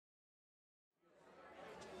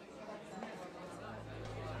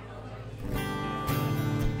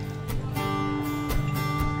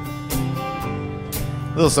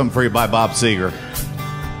little something for you by Bob Seger.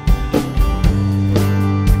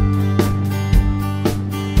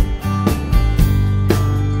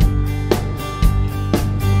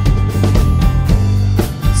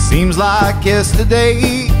 Seems like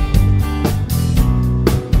yesterday,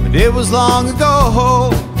 but it was long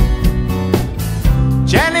ago.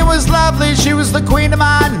 Jenny was lovely, she was the queen of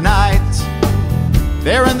my night.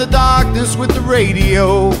 There in the darkness with the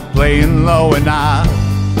radio playing low, and the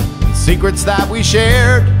secrets that we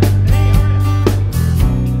shared,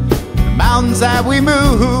 the mountains that we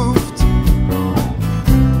moved,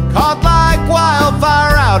 caught like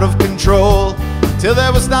wildfire out of control, till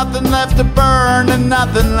there was nothing left to burn and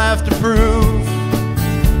nothing left to prove.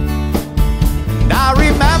 And I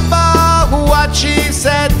remember what she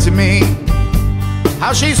said to me,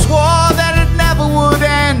 how she swore that it never would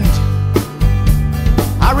end.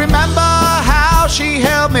 I remember how she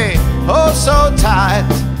held me oh so tight.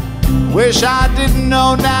 Wish I didn't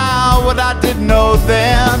know now what I didn't know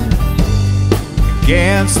then.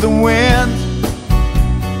 Against the wind,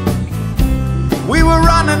 we were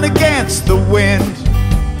running against the wind.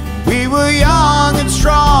 We were young and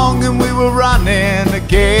strong, and we were running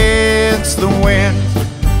against the wind.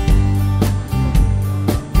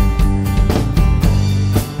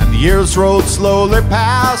 And the years rolled slowly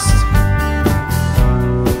past,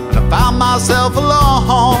 and I found myself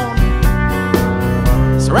alone,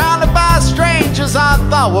 surrounded by strangers I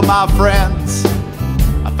thought were my friends.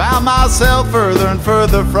 I found myself further and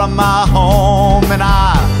further from my home, and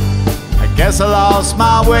I guess I lost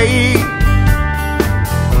my way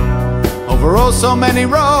over oh so many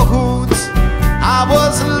roads. I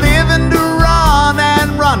was living to run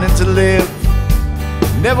and running to live,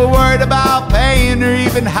 never worried about paying or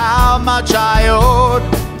even how much I owed.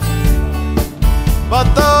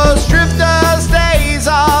 But those drifters' days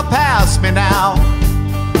are past me now.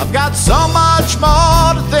 I've got so much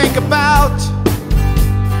more to think about.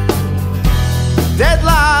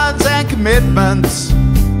 Deadlines and commitments,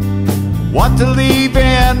 what to leave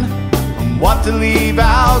in and what to leave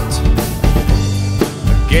out.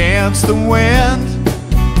 Against the wind,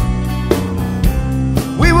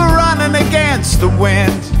 we were running against the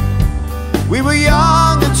wind. We were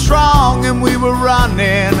young and strong, and we were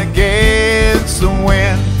running against the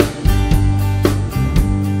wind.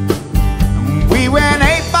 And we went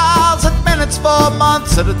 8 miles at minutes for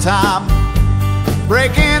months at a time,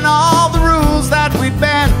 breaking all the rules that we'd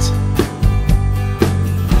bent.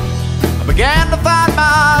 I began to find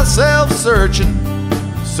myself searching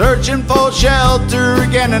for shelter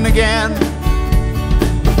again and again.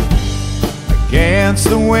 Against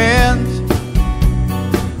the wind,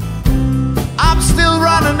 I'm still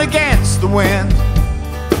running against the wind.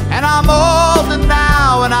 And I'm older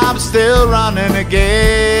now, and I'm still running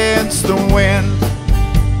against the wind.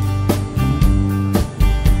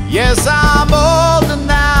 Yes, I'm older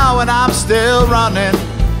now, and I'm still running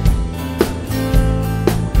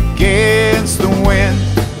against the wind.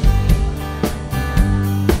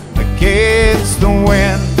 Against the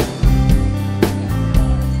wind,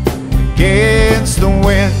 against the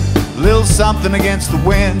wind, little something against the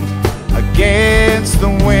wind, against the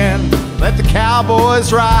wind. Let the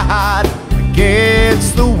cowboys ride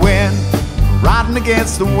against the wind, riding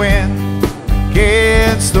against the wind,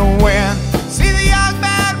 against the wind. See the young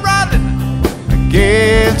man running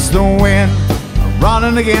against the wind,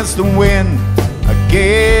 running against the wind,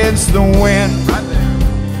 against the wind. Right there.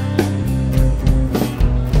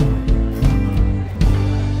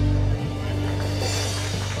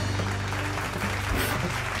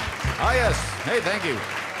 Oh, yes. Hey, thank you.